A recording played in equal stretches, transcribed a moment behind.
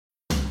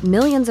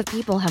Millions of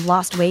people have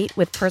lost weight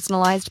with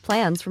personalized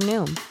plans from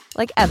Noom.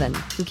 Like Evan,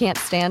 who can't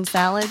stand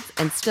salads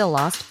and still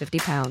lost 50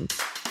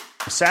 pounds.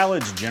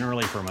 Salads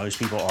generally for most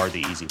people are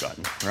the easy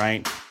button,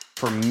 right?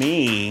 For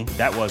me,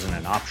 that wasn't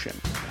an option.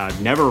 I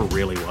never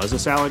really was a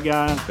salad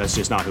guy. That's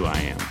just not who I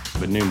am.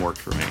 But Noom worked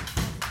for me.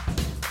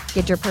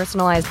 Get your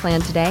personalized plan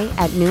today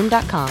at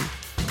Noom.com.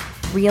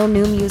 Real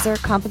Noom user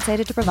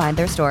compensated to provide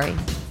their story.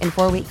 In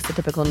 4 weeks, the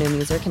typical Noom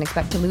user can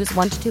expect to lose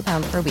 1 to 2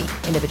 pounds per week.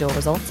 Individual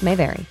results may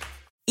vary.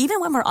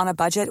 Even when we're on a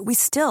budget, we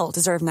still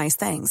deserve nice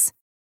things.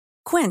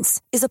 Quince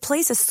is a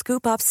place to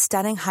scoop up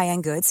stunning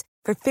high-end goods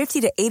for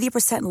 50 to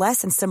 80%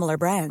 less than similar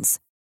brands.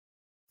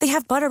 They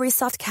have buttery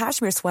soft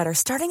cashmere sweaters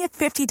starting at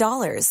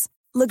 $50,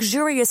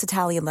 luxurious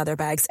Italian leather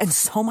bags, and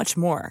so much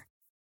more.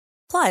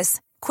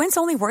 Plus, Quince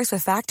only works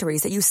with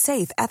factories that use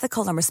safe,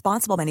 ethical, and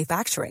responsible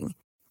manufacturing.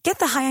 Get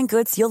the high-end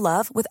goods you'll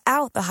love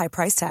without the high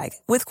price tag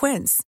with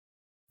Quince.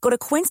 Go to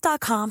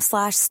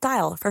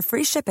quince.com/style for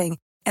free shipping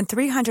and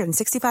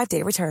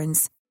 365-day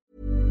returns.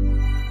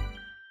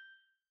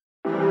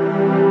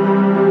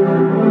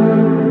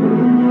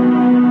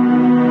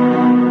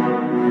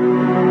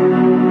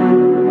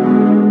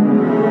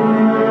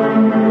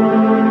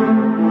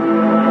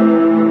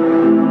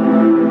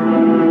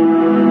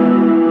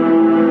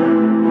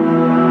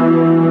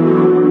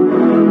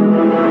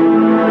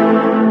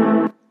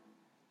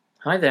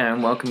 Hi there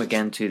and welcome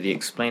again to the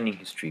Explaining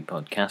History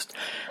podcast,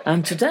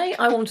 and today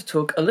I want to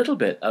talk a little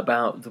bit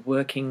about the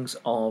workings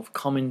of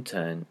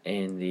Comintern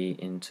in the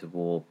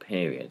interwar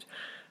period.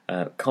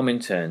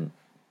 Comintern,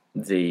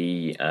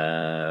 the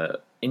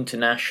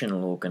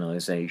international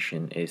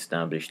organisation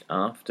established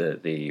after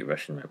the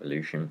Russian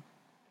Revolution,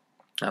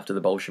 after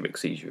the Bolshevik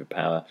seizure of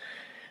power,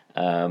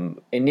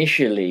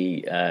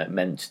 initially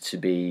meant to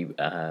be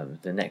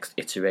the next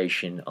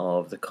iteration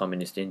of the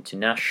Communist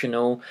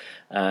International,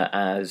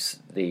 as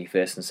the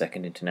First and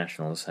Second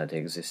Internationals had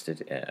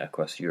existed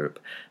across Europe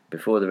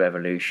before the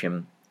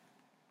Revolution.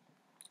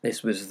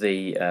 This was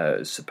the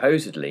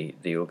supposedly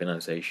the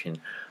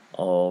organisation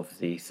of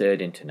the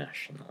Third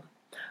International.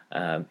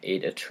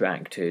 It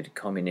attracted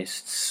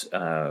communists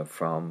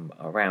from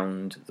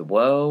around the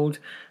world,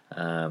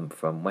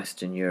 from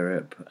Western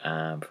Europe,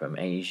 from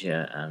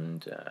Asia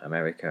and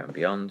America and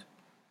beyond.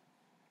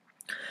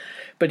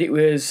 But it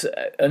was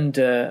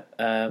under,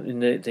 in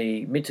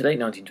the mid to late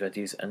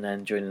 1920s and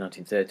then during the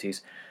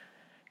 1930s,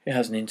 it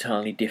has an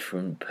entirely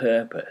different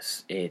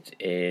purpose. It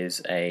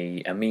is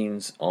a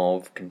means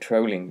of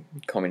controlling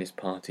communist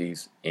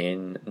parties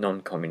in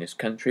non-communist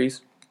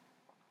countries.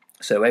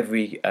 So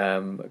every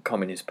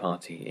communist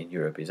party in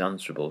Europe is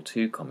answerable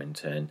to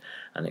Comintern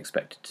and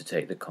expected to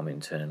take the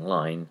Comintern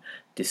line.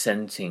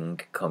 Dissenting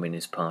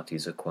communist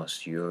parties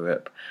across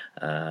Europe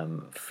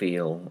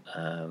feel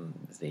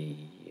the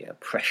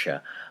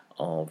pressure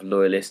of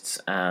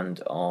loyalists and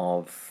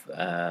of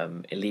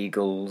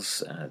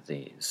illegals,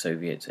 the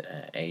Soviet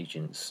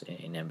agents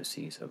in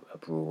embassies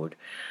abroad,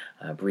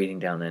 breathing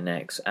down their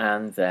necks,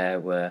 and there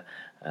were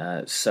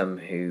some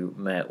who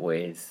met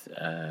with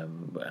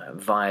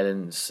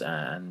violence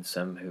and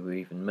some who were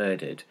even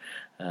murdered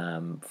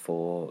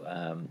for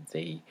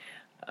the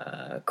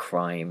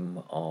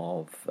crime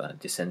of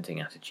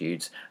dissenting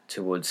attitudes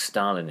towards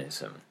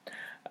Stalinism.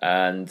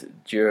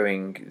 And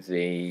during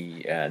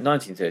the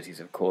 1930s,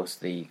 of course,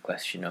 the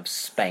question of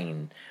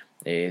Spain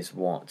is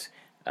what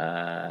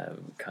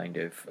kind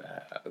of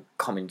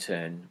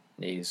Comintern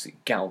is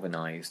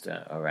galvanized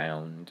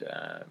around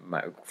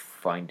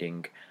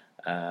finding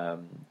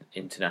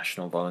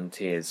international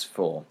volunteers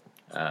for.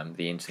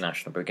 The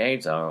international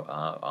brigades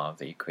are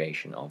the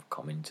creation of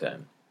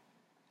Comintern.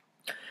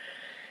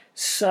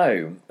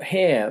 So,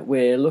 here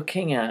we're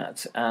looking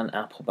at Anne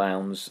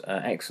Applebaum's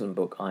excellent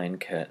book Iron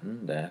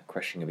Curtain, The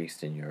Crushing of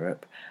Eastern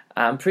Europe.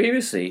 And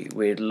previously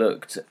we'd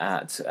looked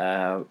at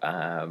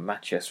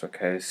Matthias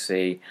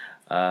Rákosi,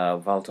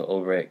 Walter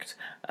Ulbricht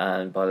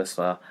and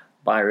Boleslav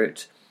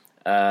Bíró,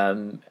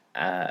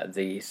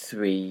 the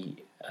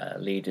three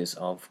leaders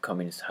of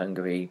Communist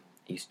Hungary,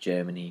 East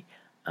Germany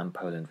and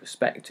Poland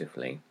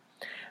respectively.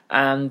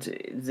 And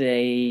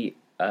the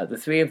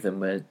three of them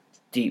were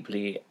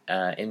deeply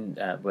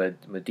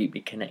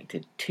deeply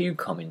connected to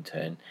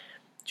Comintern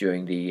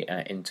during the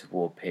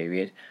interwar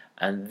period,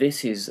 and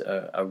this is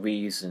a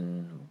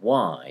reason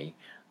why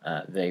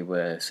they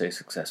were so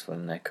successful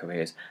in their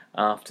careers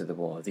after the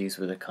war. These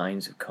were the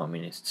kinds of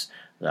communists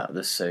that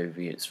the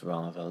Soviets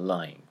rather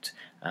liked,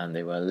 and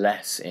they were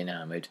less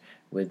enamoured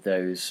with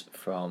those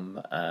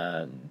from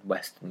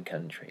Western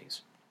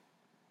countries.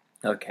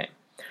 Okay.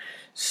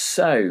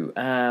 So,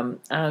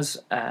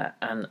 as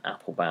Anne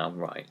Applebaum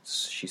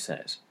writes, she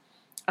says,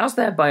 as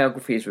their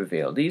biographies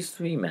reveal, these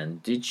three men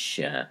did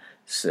share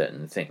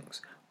certain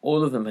things.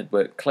 All of them had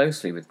worked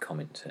closely with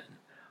Comintern.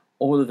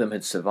 All of them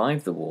had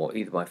survived the war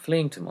either by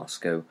fleeing to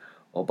Moscow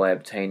or by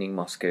obtaining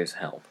Moscow's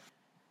help.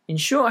 In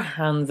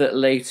shorthand that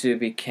later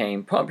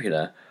became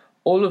popular,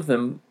 all of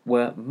them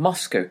were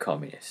Moscow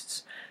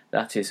communists,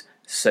 that is,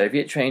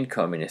 Soviet-trained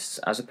communists,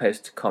 as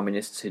opposed to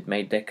communists who'd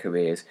made their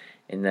careers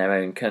in their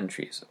own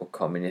countries, or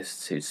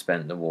communists who'd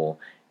spent the war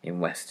in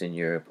Western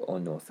Europe or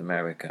North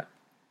America.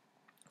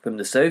 From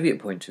the Soviet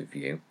point of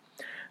view,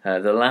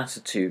 the latter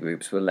two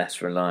groups were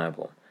less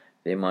reliable.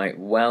 They might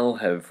well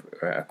have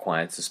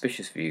acquired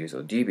suspicious views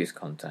or dubious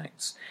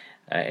contacts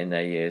in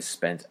their years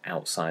spent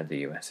outside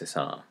the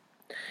USSR.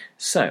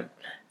 So,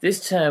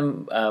 this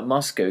term,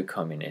 Moscow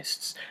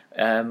Communists,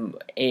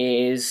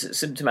 is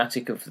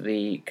symptomatic of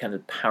the kind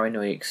of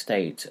paranoid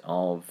state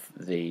of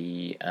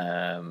the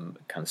kind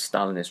of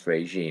Stalinist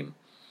regime,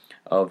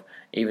 of,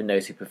 even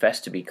those who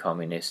professed to be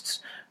communists,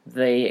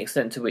 the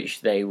extent to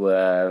which they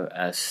were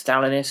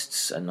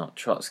Stalinists and not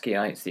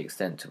Trotskyites, the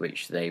extent to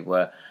which they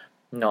were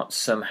not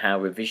somehow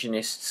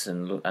revisionists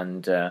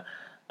and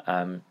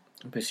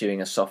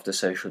pursuing a softer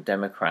social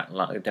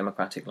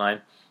democratic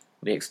line,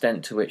 the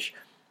extent to which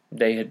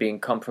they had been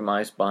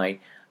compromised by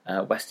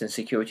Western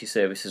security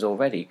services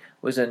already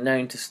was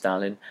unknown to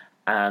Stalin,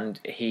 and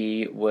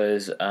he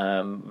was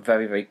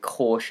very, very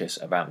cautious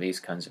about these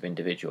kinds of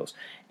individuals.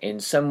 In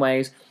some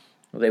ways,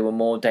 they were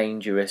more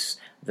dangerous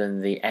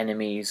than the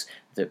enemies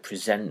that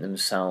present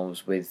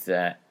themselves with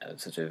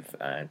sort of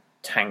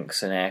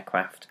tanks and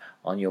aircraft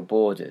on your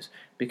borders,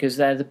 because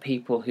they're the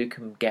people who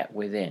can get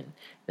within.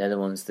 They're the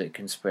ones that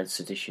can spread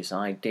seditious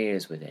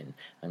ideas within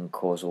and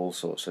cause all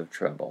sorts of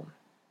trouble.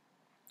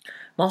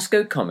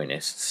 Moscow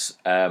Communists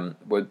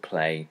would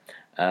play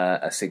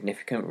a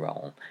significant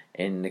role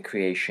in the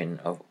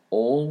creation of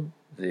all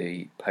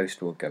the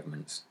post-war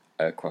governments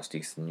across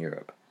Eastern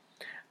Europe.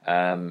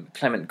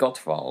 Clement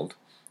Gottwald,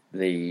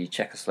 the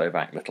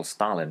Czechoslovak Little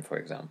Stalin, for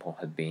example,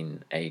 had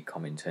been a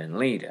Comintern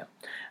leader,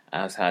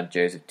 as had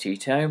Joseph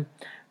Tito,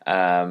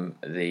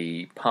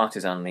 the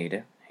partisan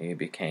leader who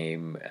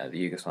became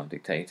the Yugoslav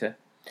dictator,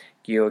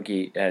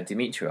 Georgy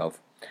Dimitrov,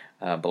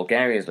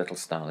 Bulgaria's Little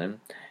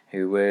Stalin,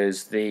 who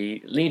was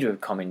the leader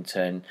of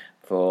Comintern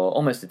for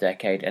almost a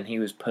decade, and he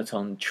was put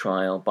on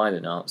trial by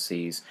the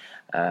Nazis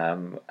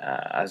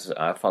as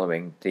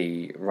following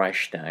the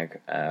Reichstag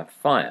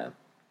fire.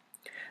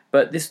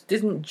 But this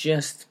didn't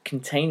just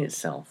contain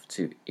itself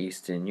to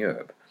Eastern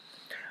Europe.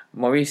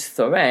 Maurice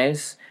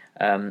Thorez,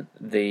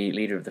 the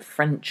leader of the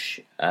French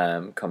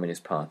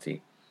Communist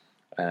Party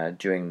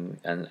during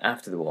and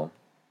after the war,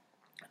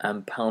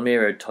 and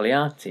Palmiro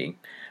Togliatti,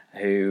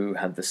 who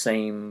had the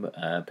same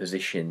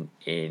position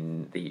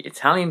in the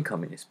Italian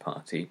Communist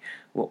Party,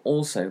 were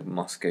also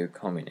Moscow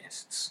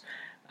Communists.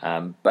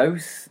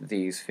 Both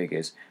these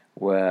figures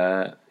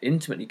were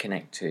intimately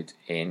connected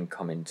in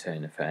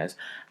Comintern affairs,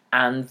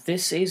 and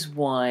this is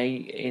why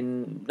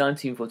in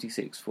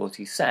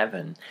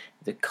 1946-47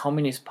 the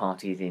Communist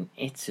parties in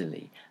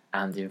Italy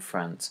and in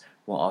France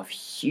were of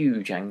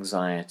huge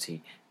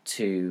anxiety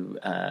to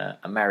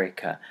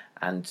America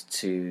and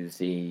to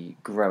the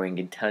growing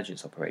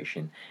intelligence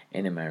operation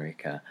in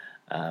America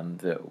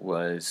that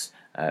was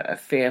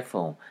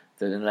fearful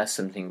that unless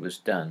something was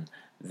done,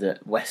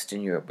 that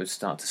Western Europe would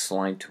start to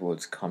slide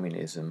towards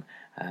communism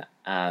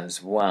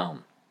as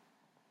well.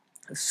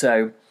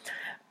 So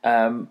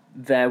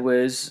there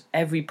was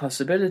every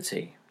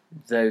possibility,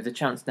 though the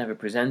chance never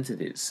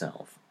presented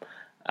itself,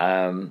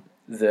 that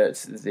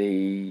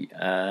the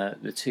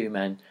two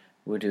men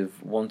would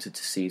have wanted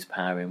to seize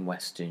power in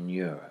Western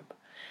Europe.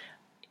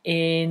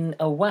 In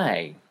a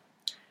way,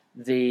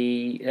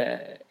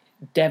 the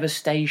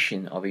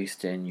devastation of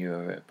Eastern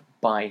Europe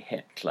by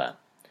Hitler,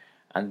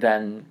 and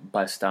then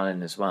by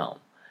Stalin as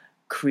well,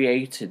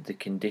 created the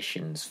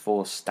conditions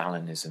for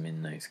Stalinism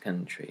in those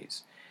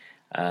countries.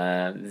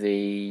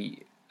 The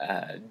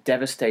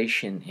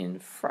devastation in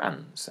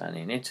France and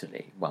in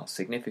Italy, while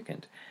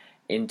significant,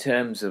 in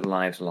terms of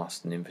lives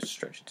lost and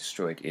infrastructure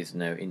destroyed, is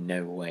in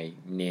no way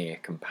near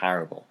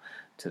comparable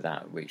to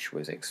that which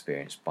was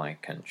experienced by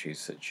countries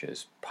such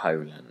as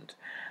Poland.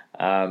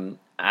 And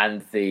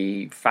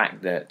the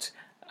fact that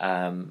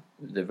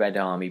the Red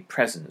Army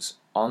presence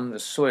on the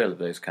soil of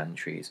those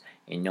countries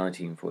in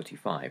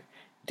 1945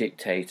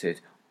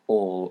 dictated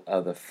all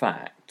other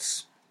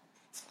facts.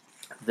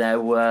 There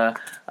were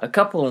a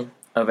couple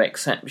of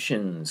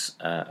exceptions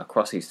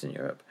across Eastern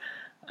Europe.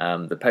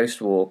 The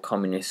post-war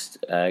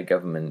communist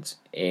government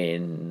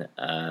in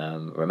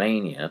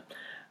Romania,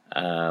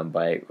 run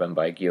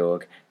by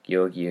Gheorghe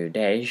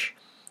Dej,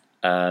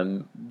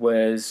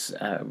 was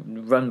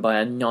run by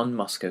a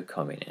non-Moscow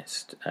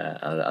communist,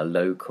 a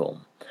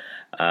local.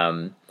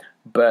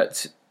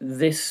 But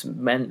this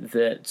meant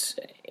that,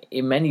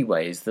 in many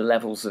ways, the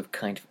levels of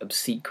kind of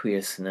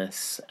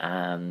obsequiousness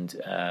and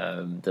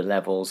the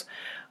levels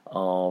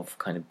of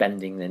kind of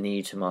bending the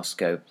knee to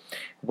Moscow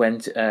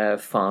went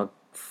far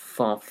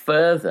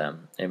further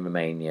in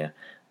Romania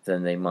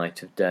than they might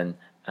have done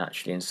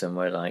actually in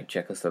somewhere like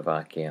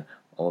Czechoslovakia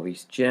or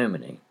East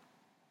Germany.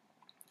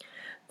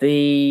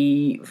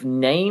 The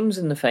names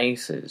and the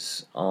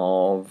faces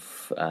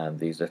of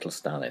these little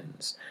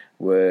Stalins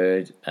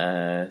would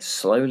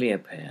slowly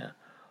appear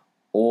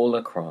all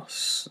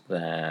across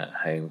their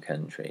home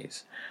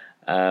countries.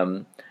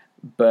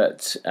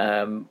 But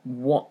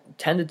what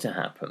tended to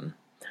happen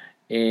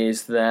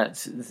is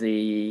that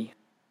the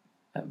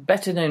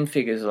better-known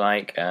figures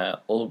like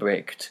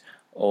Ulbricht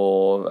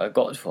or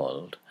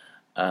Gottwald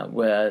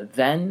were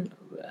then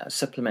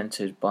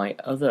supplemented by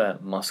other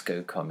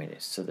Moscow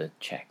communists, so the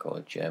Czech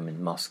or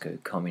German Moscow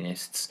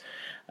communists,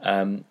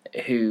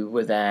 who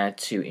were there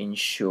to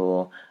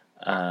ensure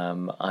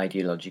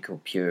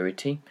ideological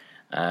purity,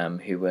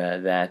 who were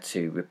there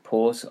to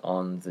report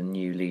on the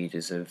new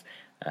leaders of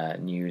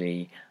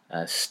newly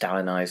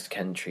Stalinized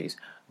countries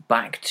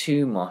back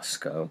to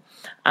Moscow,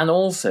 and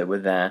also were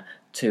there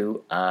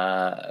to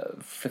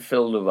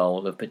fulfill the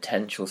role of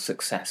potential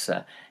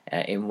successor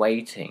in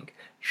waiting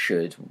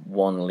should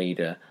one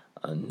leader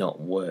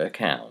not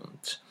work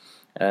out.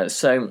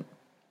 So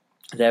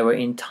there were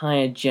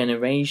entire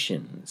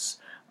generations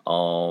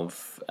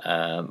of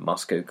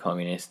Moscow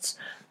communists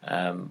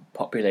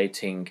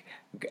populating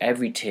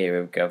every tier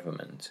of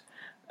government.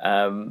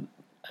 Anne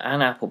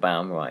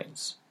Applebaum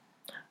writes,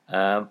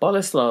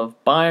 Boleslav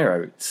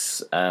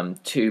Bayreut's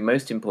two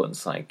most important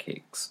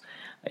sidekicks,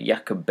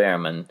 Jakob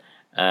Berman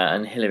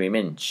and Hilary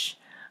Minch,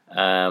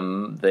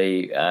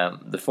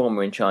 the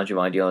former in charge of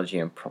ideology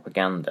and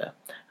propaganda,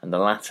 and the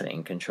latter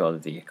in control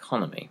of the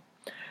economy,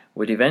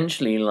 would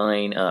eventually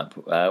line up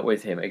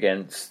with him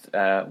against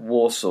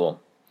Warsaw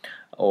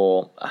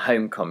or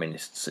home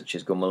communists such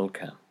as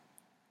Gomulka.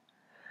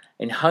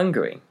 In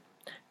Hungary,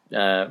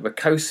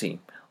 Rákosi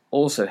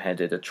also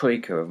headed a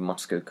troika of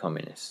Moscow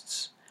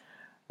communists.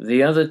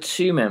 The other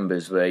two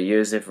members were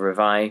Josef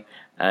Ravai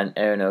and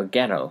Erno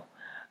Gero,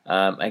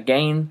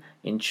 again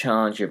in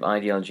charge of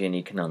ideology and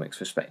economics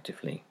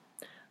respectively.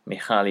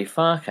 Mihaly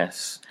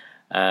Farkas,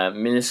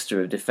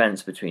 Minister of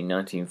Defense between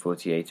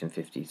 1948 and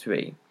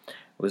 1953,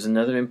 was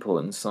another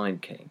important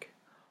sidekick.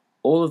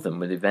 All of them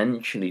would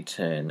eventually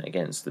turn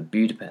against the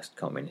Budapest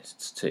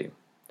communists too.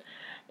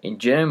 In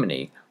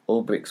Germany,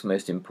 Ulbricht's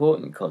most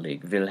important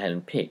colleague,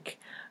 Wilhelm Pieck,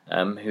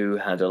 who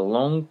had a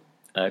long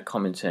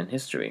Comintern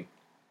history,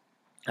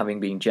 having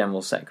been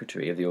General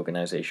Secretary of the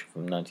organisation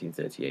from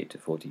 1938 to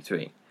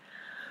 1943.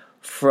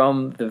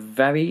 From the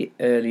very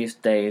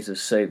earliest days of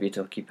Soviet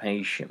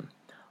occupation,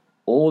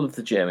 all of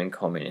the German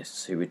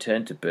communists who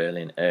returned to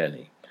Berlin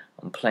early,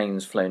 on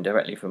planes flown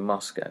directly from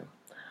Moscow,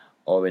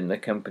 or in the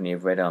company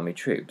of Red Army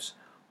troops,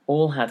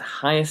 all had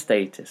higher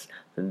status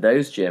than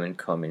those German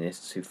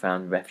communists who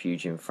found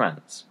refuge in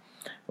France,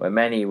 where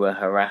many were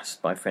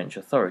harassed by French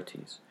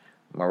authorities,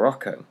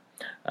 Morocco,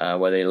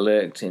 where they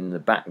lurked in the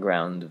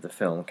background of the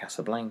film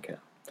Casablanca,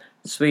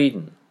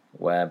 Sweden,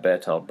 where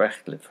Bertolt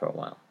Brecht lived for a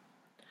while,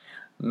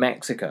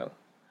 Mexico,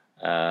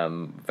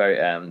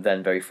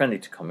 then very friendly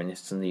to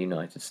communists, and the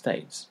United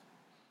States.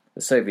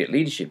 The Soviet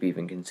leadership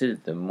even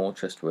considered them more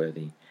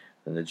trustworthy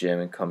than the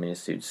German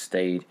communists who'd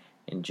stayed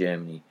in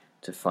Germany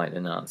to fight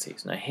the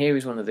Nazis. Now here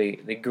is one of the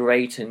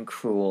great and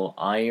cruel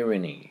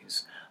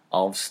ironies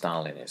of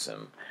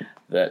Stalinism,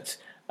 that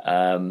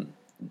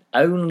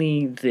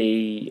only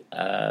the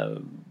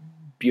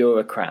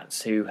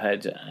bureaucrats who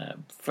had,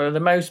 for the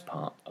most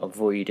part,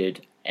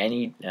 avoided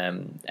any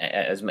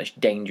as much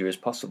danger as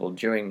possible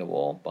during the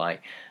war by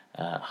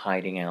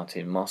hiding out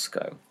in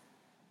Moscow,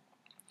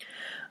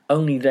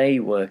 only they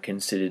were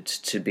considered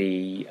to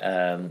be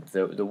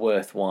the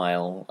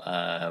worthwhile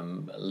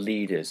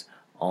leaders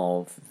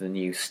of the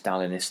new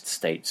Stalinist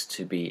states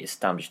to be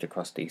established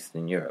across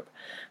Eastern Europe.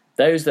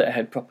 Those that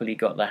had properly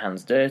got their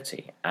hands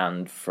dirty,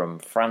 and from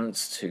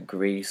France to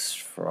Greece,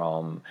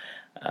 from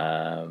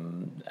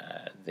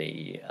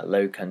the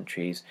Low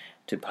Countries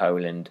to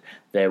Poland,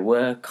 there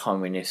were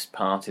communist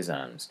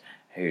partisans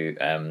who,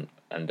 and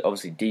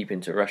obviously deep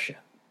into Russia,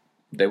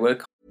 there were.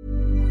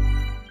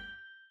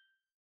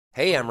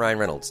 Hey, I'm Ryan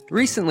Reynolds.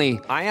 Recently,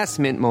 I asked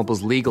Mint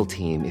Mobile's legal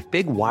team if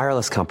big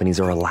wireless companies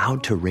are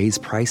allowed to raise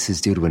prices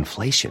due to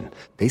inflation.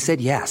 They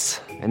said yes.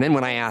 And then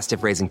when I asked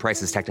if raising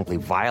prices technically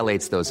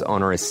violates those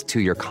onerous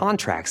 2-year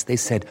contracts, they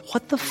said,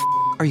 "What the f***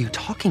 are you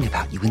talking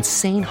about, you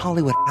insane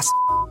Hollywood ass?"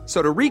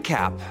 So to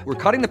recap, we're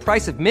cutting the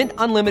price of Mint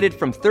Unlimited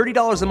from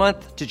 $30 a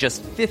month to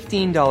just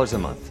 $15 a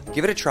month.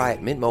 Give it a try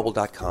at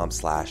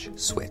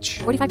mintmobile.com/switch.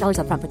 $45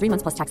 up front for 3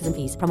 months plus taxes and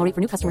fees. Promo rate for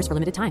new customers for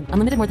limited time.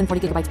 Unlimited more than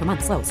 40 gigabytes per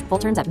month. Slows full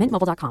terms at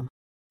mintmobile.com.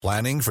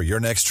 Planning for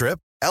your next trip?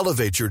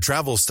 Elevate your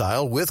travel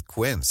style with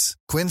Quince.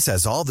 Quince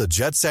has all the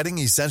jet-setting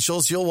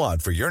essentials you'll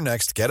want for your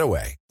next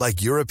getaway,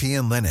 like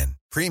European linen,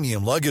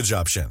 premium luggage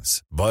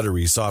options,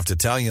 buttery soft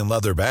Italian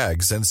leather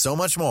bags, and so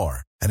much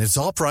more. And it's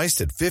all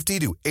priced at 50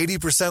 to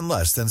 80%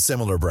 less than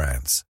similar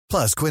brands.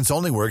 Plus, Quince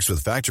only works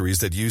with factories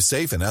that use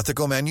safe and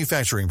ethical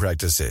manufacturing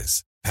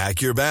practices.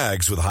 Pack your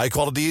bags with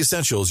high-quality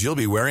essentials you'll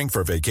be wearing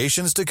for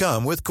vacations to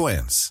come with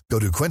Quince. Go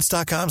to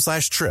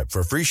quince.com/trip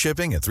for free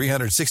shipping and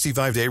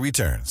 365-day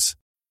returns.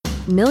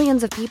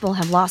 Millions of people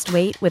have lost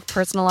weight with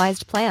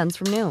personalized plans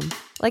from Noom,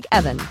 like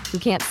Evan, who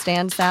can't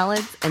stand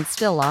salads and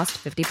still lost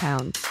 50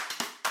 pounds.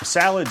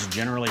 Salads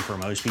generally for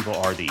most people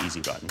are the easy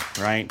button,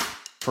 right?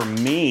 For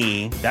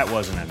me, that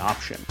wasn't an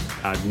option.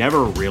 I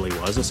never really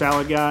was a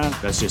salad guy.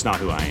 That's just not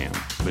who I am.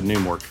 But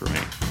Noom worked for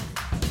me.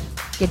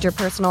 Get your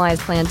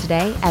personalized plan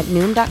today at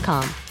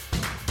Noom.com.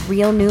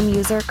 Real Noom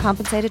user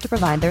compensated to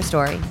provide their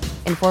story.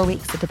 In 4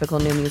 weeks, the typical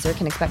Noom user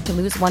can expect to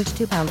lose 1 to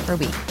 2 pounds per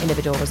week.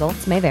 Individual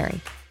results may vary.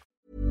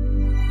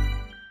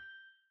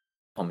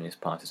 Communist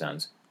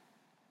partisans,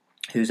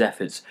 whose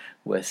efforts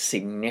were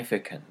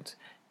significant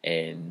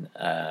in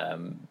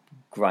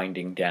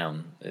grinding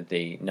down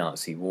the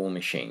Nazi war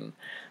machine.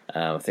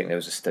 I think there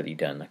was a study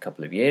done a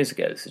couple of years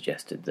ago that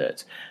suggested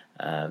that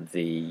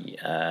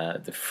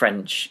the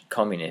French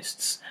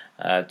communists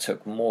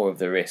took more of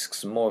the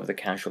risks, more of the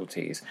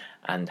casualties,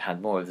 and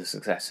had more of the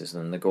successes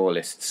than the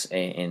Gaullists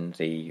in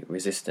the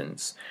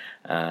resistance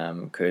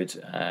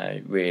could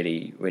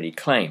really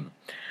claim.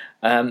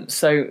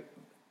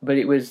 But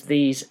it was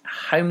these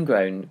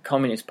homegrown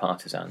communist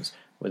partisans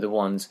were the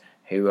ones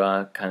who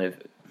are kind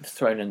of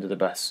thrown under the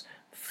bus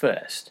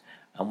first,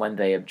 and when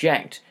they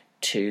object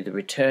to the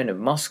return of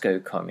Moscow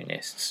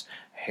communists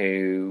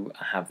who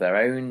have their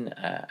own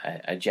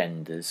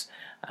agendas,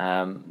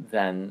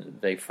 then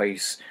they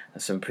face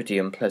some pretty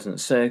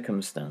unpleasant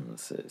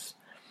circumstances.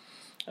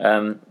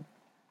 The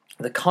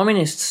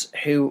communists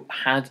who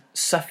had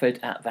suffered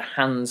at the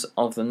hands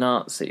of the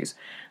Nazis,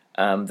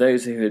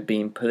 those who had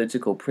been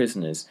political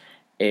prisoners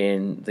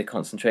in the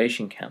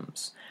concentration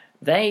camps,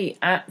 they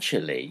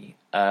actually,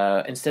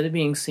 instead of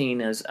being seen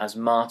as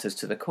martyrs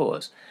to the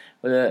cause,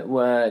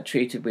 were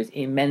treated with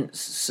immense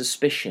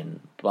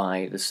suspicion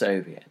by the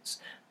Soviets.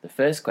 The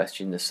first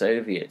question the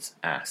Soviets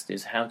asked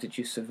is, how did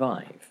you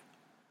survive?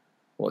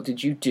 What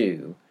did you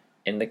do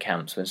in the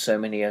camps when so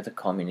many other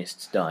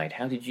communists died?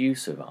 How did you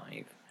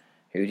survive?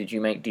 Who did you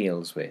make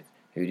deals with?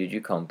 Who did you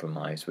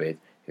compromise with?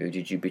 Who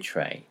did you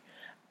betray?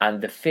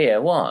 And the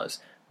fear was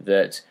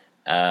that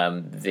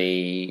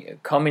the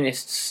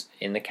communists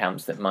in the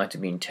camps that might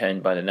have been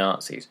turned by the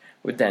Nazis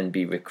would then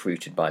be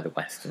recruited by the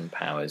Western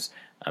powers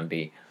and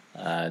be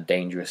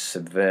dangerous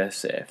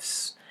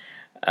subversives.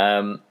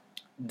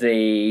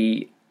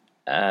 The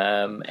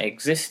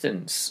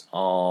existence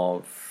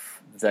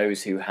of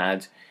those who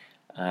had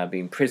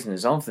been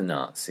prisoners of the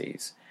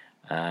Nazis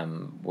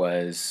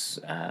was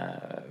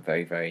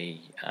very,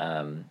 very,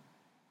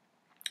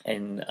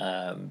 in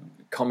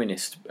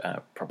communist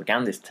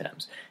propagandist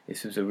terms,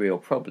 this was a real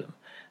problem.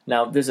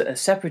 Now, there's a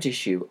separate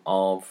issue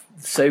of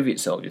Soviet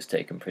soldiers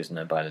taken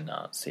prisoner by the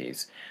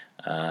Nazis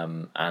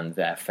and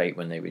their fate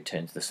when they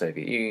returned to the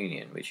Soviet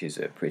Union, which is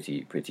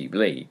pretty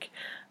bleak.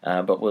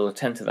 But we'll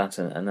attend to that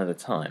another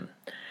time.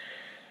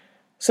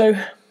 So,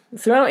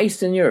 throughout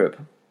Eastern Europe,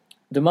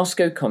 the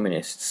Moscow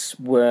communists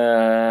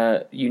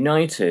were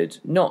united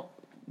not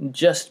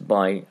just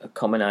by a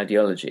common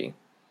ideology,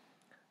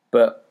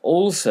 but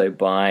also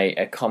by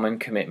a common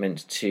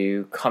commitment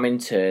to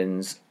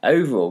Comintern's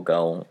overall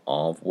goal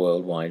of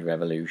worldwide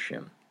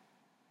revolution.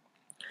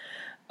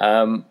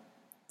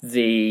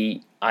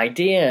 The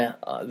idea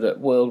of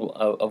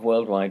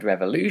worldwide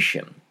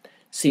revolution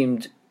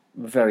seemed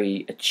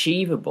very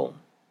achievable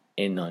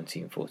in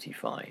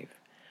 1945,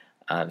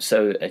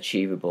 so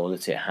achievable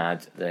that it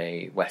had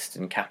the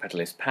Western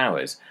capitalist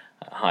powers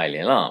highly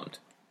alarmed.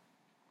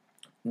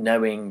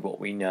 Knowing what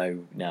we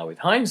know now with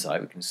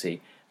hindsight, we can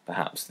see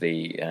perhaps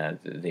the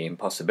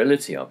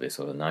impossibility of this,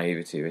 or the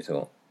naivety of it,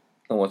 or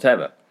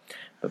whatever.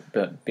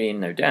 But being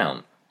no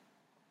doubt,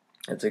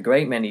 it's a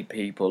great many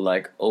people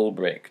like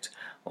Ulbricht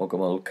or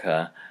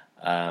Gomulka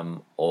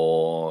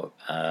or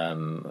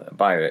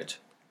Bayrat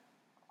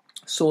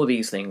saw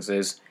these things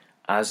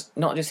as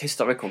not just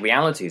historical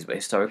realities, but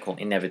historical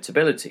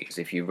inevitabilities.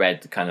 If you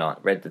read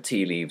the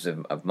tea leaves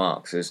of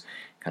Marx's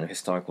kind of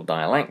historical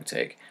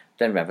dialectic,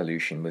 then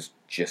revolution was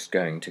just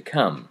going to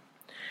come.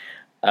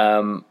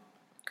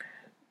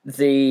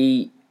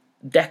 The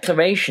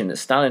declaration that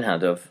Stalin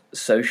had of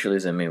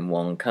socialism in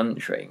one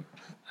country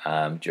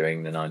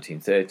during the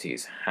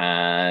 1930s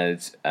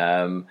had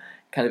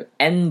kind of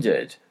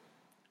ended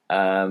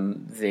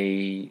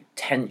the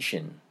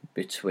tension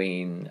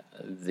between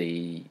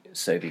the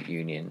Soviet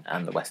Union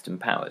and the Western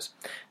powers.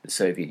 The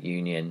Soviet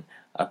Union,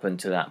 up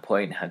until that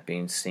point, had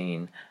been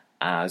seen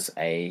as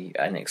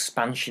an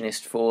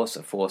expansionist force,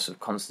 a force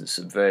of constant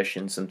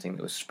subversion, something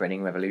that was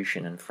spreading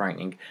revolution and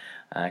frightening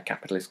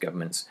capitalist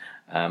governments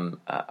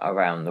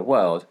around the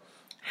world.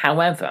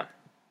 However,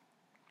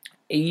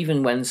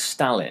 even when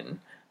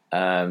Stalin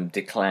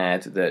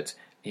declared that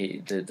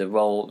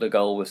the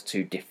goal was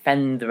to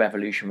defend the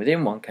revolution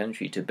within one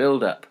country, to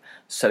build up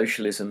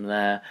socialism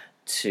there,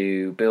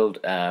 to build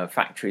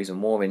factories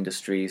and war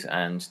industries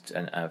and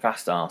a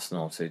vast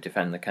arsenal to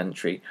defend the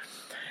country,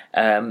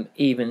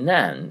 even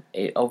then,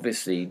 it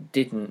obviously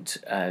didn't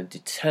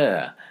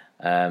deter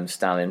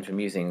Stalin from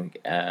using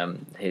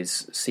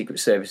his secret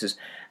services,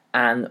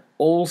 and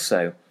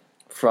also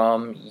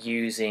from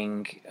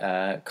using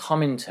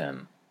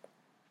Comintern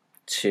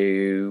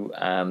to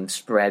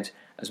spread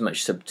as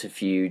much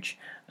subterfuge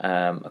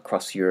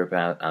across Europe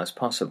as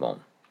possible.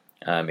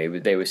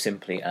 They were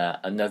simply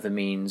another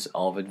means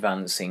of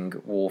advancing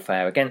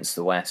warfare against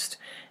the West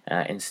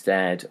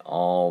instead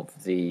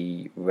of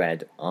the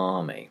Red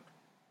Army.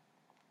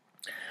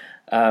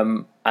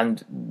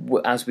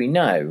 As we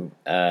know,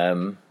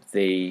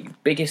 the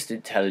biggest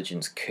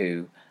intelligence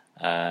coup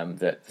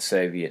that the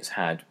Soviets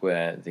had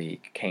were the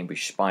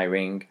Cambridge spy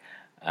ring,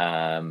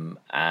 and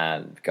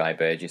Guy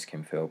Burgess,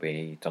 Kim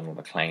Philby, Donald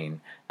Maclean,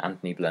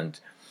 Anthony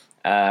Blunt.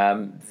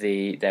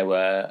 There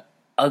were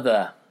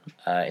other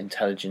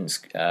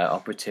intelligence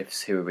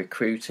operatives who were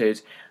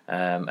recruited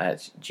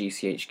at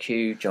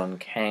GCHQ, John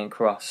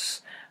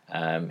Cairncross,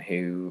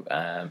 who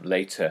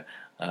later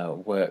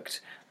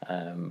worked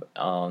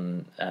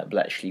on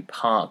Bletchley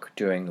Park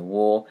during the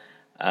war.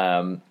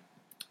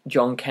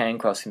 John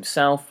Cairncross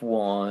himself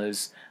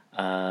was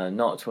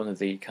not one of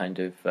the kind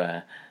of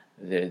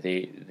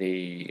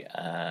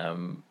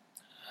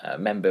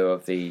member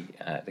of the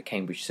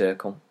Cambridge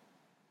Circle.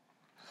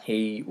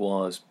 He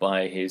was,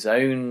 by his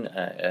own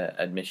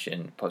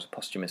admission,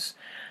 posthumous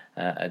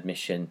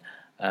admission,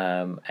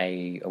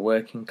 a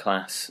working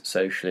class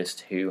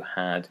socialist who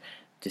had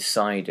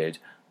decided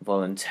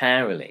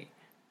voluntarily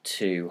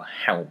to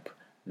help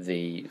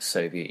the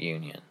Soviet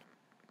Union.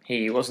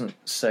 He wasn't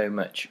so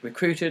much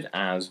recruited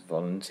as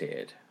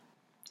volunteered.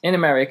 In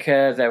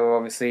America, there were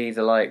obviously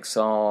the likes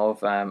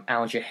of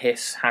Alger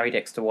Hiss, Harry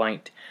Dexter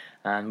White,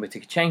 and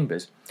Whittaker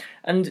Chambers.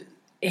 And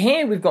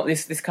here we've got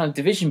this kind of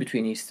division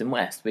between East and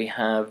West. We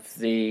have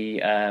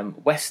the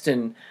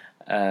Western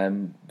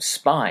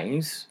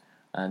spies,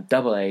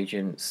 double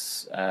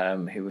agents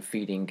who were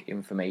feeding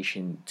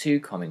information to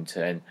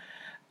Comintern.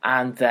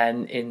 And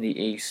then in the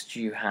East,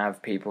 you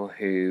have people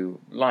who,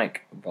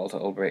 like Walter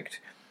Ulbricht,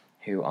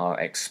 who are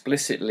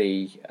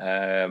explicitly,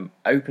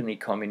 openly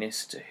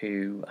communist,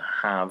 who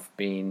have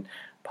been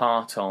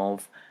part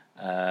of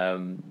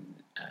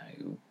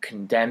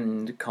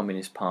condemned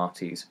communist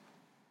parties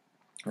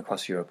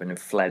across Europe and have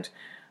fled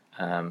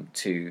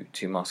to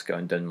Moscow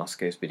and done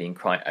Moscow's bidding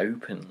quite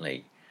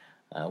openly.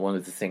 One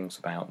of the things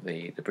about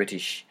the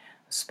British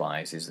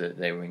spies is that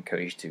they were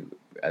encouraged to,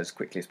 as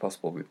quickly as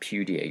possible,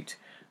 repudiate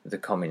the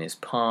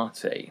Communist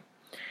Party.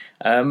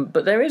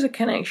 But there is a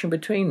connection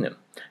between them.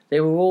 They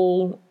were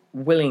all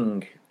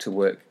willing to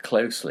work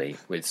closely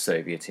with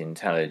Soviet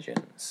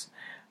intelligence.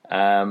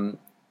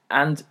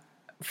 And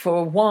for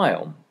a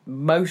while,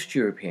 most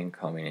European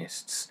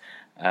communists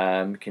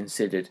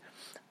considered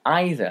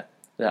either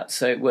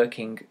that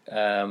working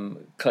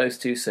close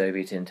to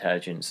Soviet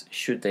intelligence,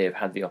 should they have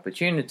had the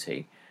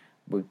opportunity,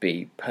 would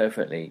be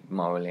perfectly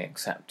morally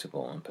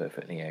acceptable and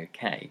perfectly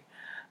okay,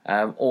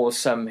 or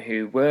some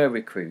who were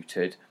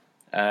recruited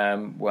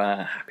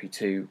were happy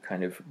to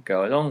kind of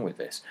go along with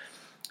this.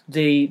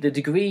 The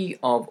degree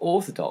of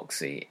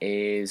orthodoxy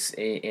is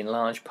in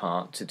large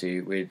part to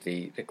do with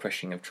the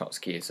crushing of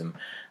Trotskyism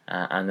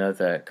and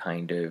other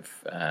kind of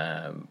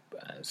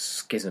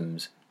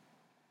schisms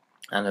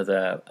and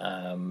other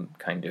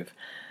kind of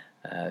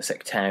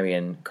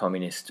sectarian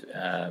communist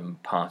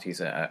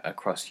parties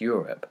across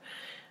Europe.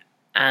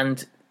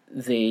 And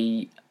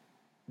the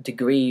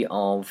degree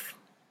of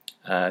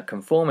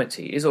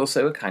conformity is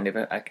also a kind of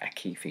a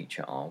key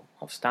feature of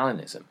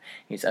Stalinism.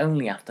 It's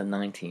only after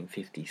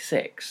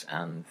 1956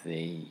 and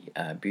the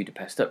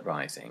Budapest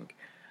Uprising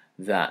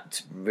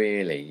that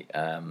really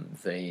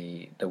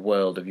the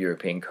world of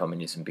European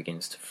communism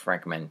begins to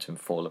fragment and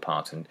fall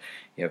apart, and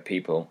you know,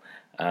 people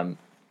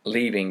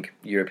leaving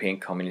European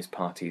communist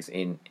parties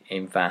in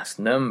vast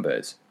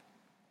numbers.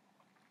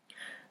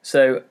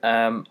 So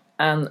Anne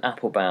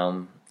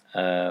Applebaum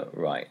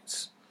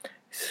writes,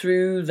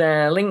 through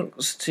their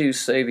links to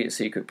Soviet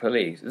secret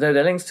police, though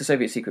their links to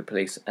Soviet secret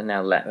police are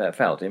now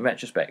felt, in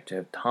retrospect, to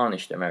have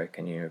tarnished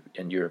American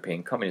and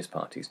European communist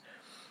parties,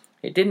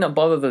 it did not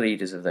bother the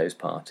leaders of those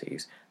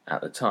parties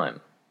at the time.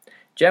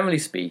 Generally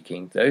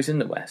speaking, those in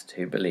the West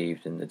who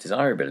believed in the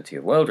desirability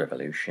of world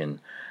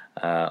revolution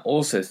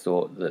also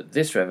thought that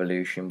this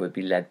revolution would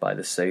be led by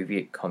the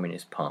Soviet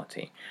Communist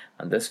Party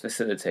and thus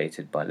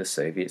facilitated by the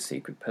Soviet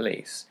secret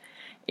police.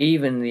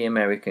 Even the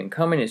American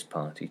Communist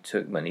Party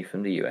took money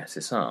from the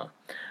USSR,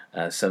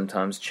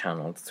 sometimes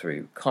channeled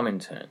through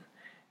Comintern.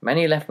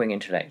 Many left-wing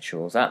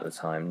intellectuals at the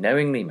time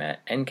knowingly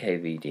met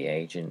NKVD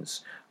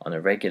agents on a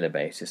regular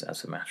basis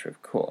as a matter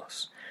of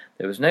course.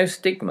 There was no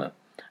stigma,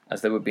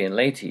 as there would be in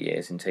later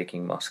years, in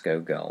taking Moscow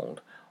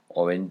gold,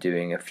 or in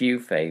doing a few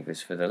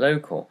favours for the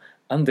local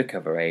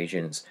undercover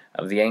agents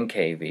of the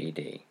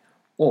NKVD,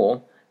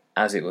 or,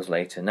 as it was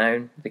later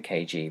known, the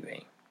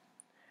KGB.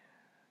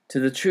 To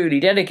the truly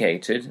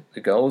dedicated,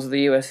 the goals of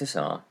the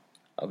USSR,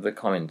 of the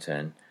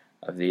Comintern,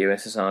 of the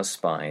USSR's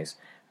spies,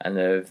 and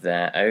of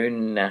their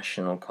own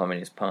national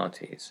communist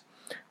parties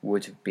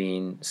would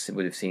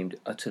have seemed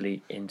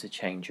utterly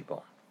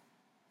interchangeable.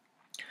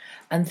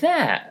 And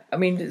there, I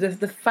mean,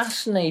 the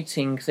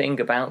fascinating thing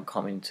about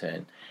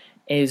Comintern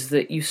is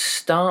that you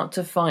start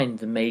to find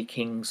the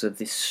makings of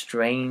this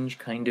strange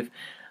kind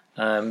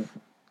of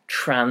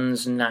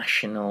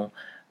transnational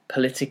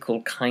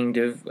political kind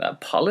of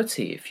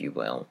polity, if you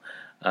will,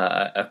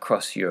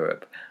 across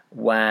Europe,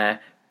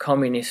 where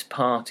communist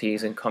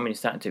parties and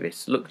communist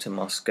activists look to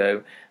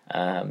Moscow.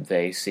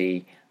 They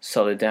see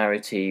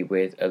solidarity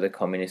with other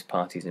communist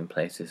parties in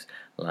places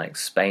like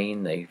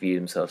Spain. They view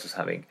themselves as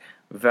having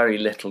very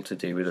little to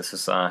do with the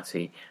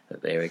society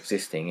that they are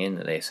existing in,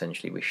 that they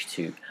essentially wish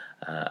to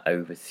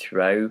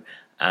overthrow.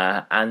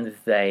 And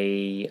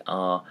they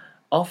are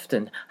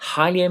often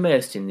highly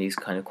immersed in these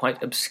kind of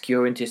quite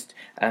obscurantist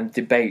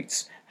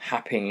debates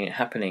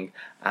happening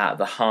at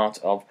the heart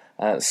of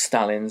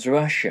Stalin's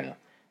Russia.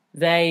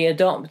 They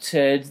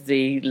adopted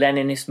the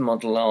Leninist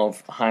model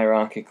of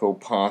hierarchical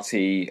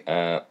party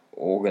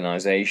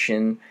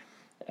organisation,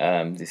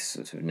 this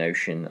sort of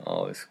notion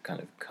of kind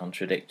of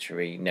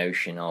contradictory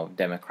notion of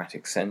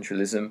democratic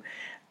centralism.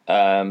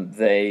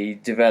 They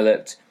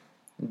developed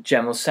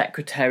general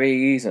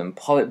secretaries and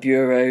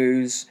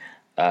politburos,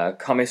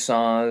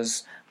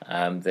 commissars.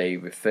 They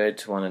referred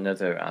to one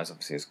another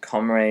as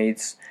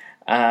comrades,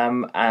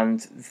 and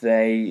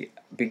they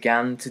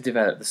began to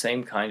develop the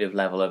same kind of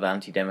level of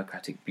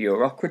anti-democratic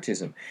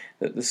bureaucratism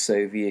that the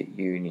Soviet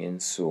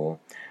Union saw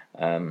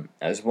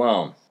as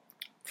well.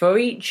 For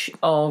each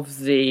of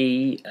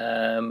the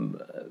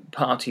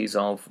parties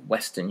of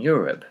Western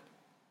Europe,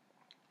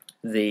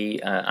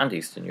 and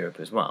Eastern Europe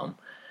as well,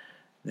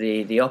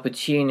 the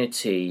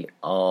opportunity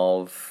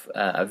of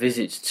a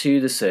visit to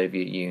the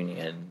Soviet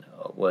Union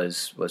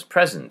was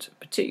present,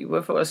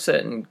 particularly for a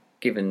certain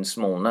given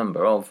small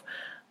number of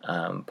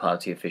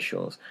party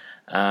officials.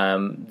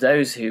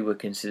 Those who were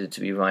considered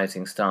to be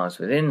rising stars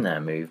within their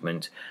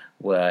movement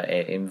were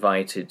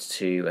invited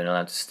to and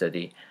allowed to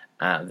study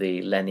at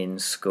the Lenin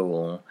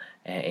School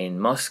in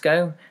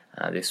Moscow.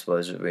 This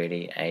was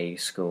really a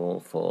school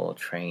for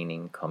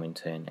training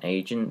Comintern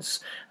agents,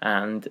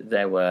 and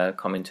there were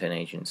Comintern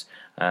agents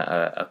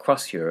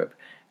across Europe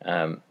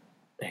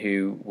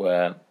who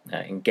were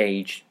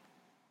engaged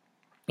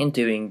in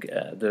doing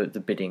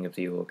the bidding of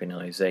the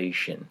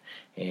organisation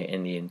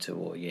in the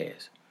interwar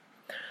years.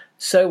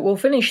 So we'll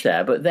finish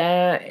there, but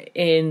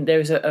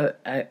there's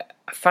a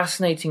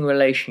fascinating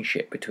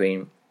relationship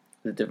between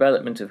the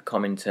development of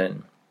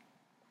Comintern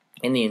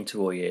in the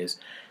interwar years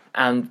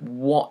and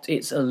what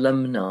its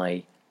alumni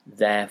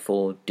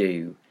therefore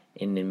do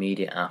in the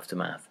immediate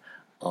aftermath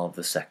of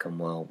the Second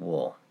World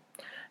War.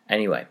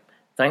 Anyway,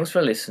 thanks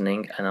for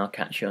listening, and I'll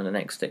catch you on the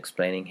next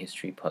Explaining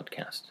History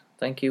podcast.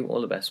 Thank you, all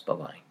the best,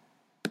 bye-bye.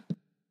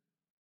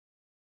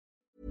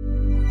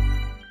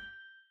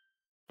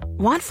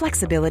 Want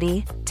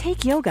flexibility?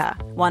 Take yoga.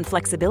 Want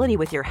flexibility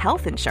with your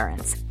health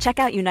insurance? Check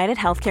out United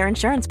Healthcare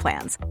Insurance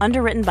Plans.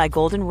 Underwritten by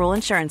Golden Rule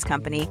Insurance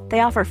Company, they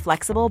offer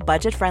flexible,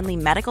 budget-friendly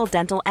medical,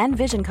 dental, and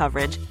vision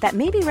coverage that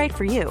may be right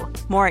for you.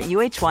 More at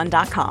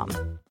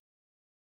UH1.com.